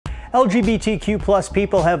LGBTQ+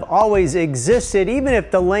 people have always existed, even if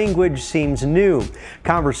the language seems new.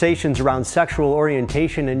 Conversations around sexual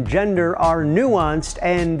orientation and gender are nuanced,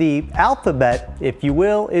 and the alphabet, if you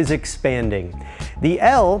will, is expanding. The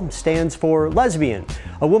L stands for lesbian,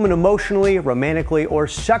 a woman emotionally, romantically, or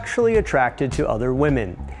sexually attracted to other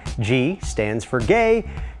women. G stands for gay,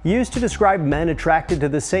 used to describe men attracted to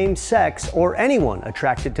the same sex or anyone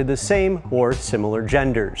attracted to the same or similar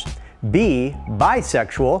genders. B,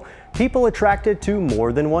 bisexual, people attracted to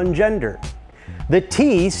more than one gender. The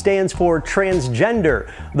T stands for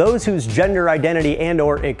transgender, those whose gender identity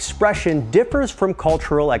and/or expression differs from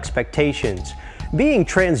cultural expectations. Being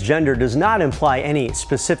transgender does not imply any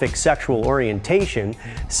specific sexual orientation.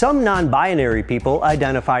 Some non-binary people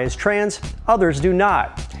identify as trans, others do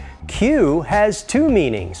not. Q has two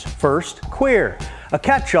meanings. First, queer, a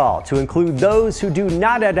catch-all to include those who do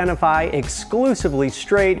not identify exclusively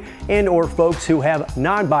straight and/or folks who have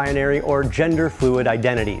non-binary or gender-fluid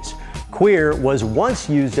identities. Queer was once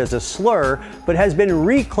used as a slur, but has been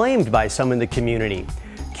reclaimed by some in the community.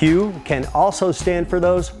 Q can also stand for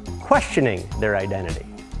those questioning their identity.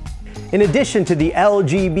 In addition to the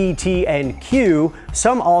LGBT and Q,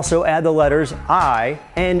 some also add the letters I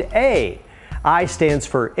and A. I stands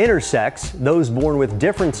for intersex, those born with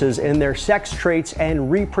differences in their sex traits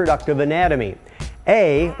and reproductive anatomy.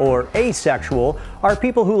 A, or asexual, are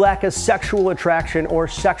people who lack a sexual attraction or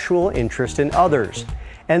sexual interest in others.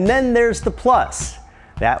 And then there's the plus.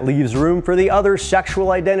 That leaves room for the other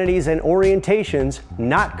sexual identities and orientations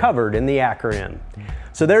not covered in the acronym.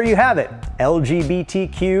 So there you have it,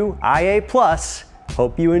 LGBTQIA+.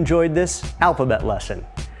 Hope you enjoyed this alphabet lesson.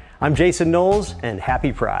 I'm Jason Knowles, and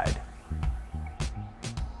happy Pride.